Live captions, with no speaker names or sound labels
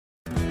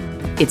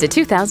It's a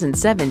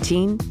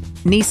 2017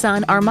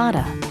 Nissan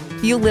Armada.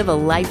 You'll live a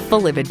life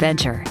full of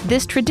adventure.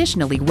 This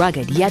traditionally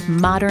rugged yet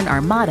modern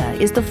Armada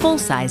is the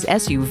full-size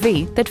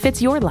SUV that fits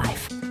your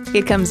life.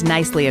 It comes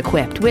nicely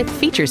equipped with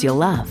features you'll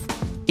love.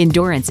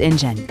 Endurance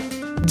engine,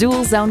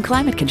 dual-zone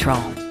climate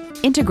control,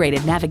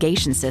 integrated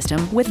navigation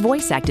system with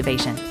voice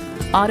activation,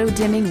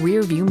 auto-dimming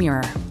rear-view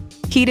mirror,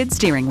 heated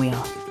steering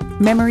wheel,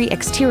 memory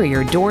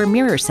exterior door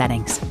mirror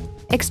settings,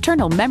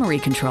 external memory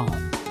control,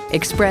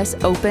 express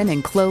open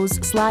and close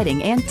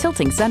sliding and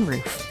tilting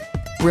sunroof,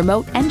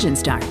 remote engine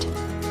start,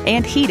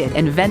 and heated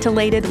and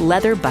ventilated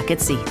leather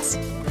bucket seats.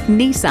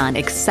 Nissan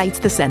excites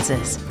the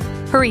senses.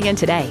 Hurry in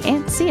today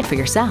and see it for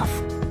yourself.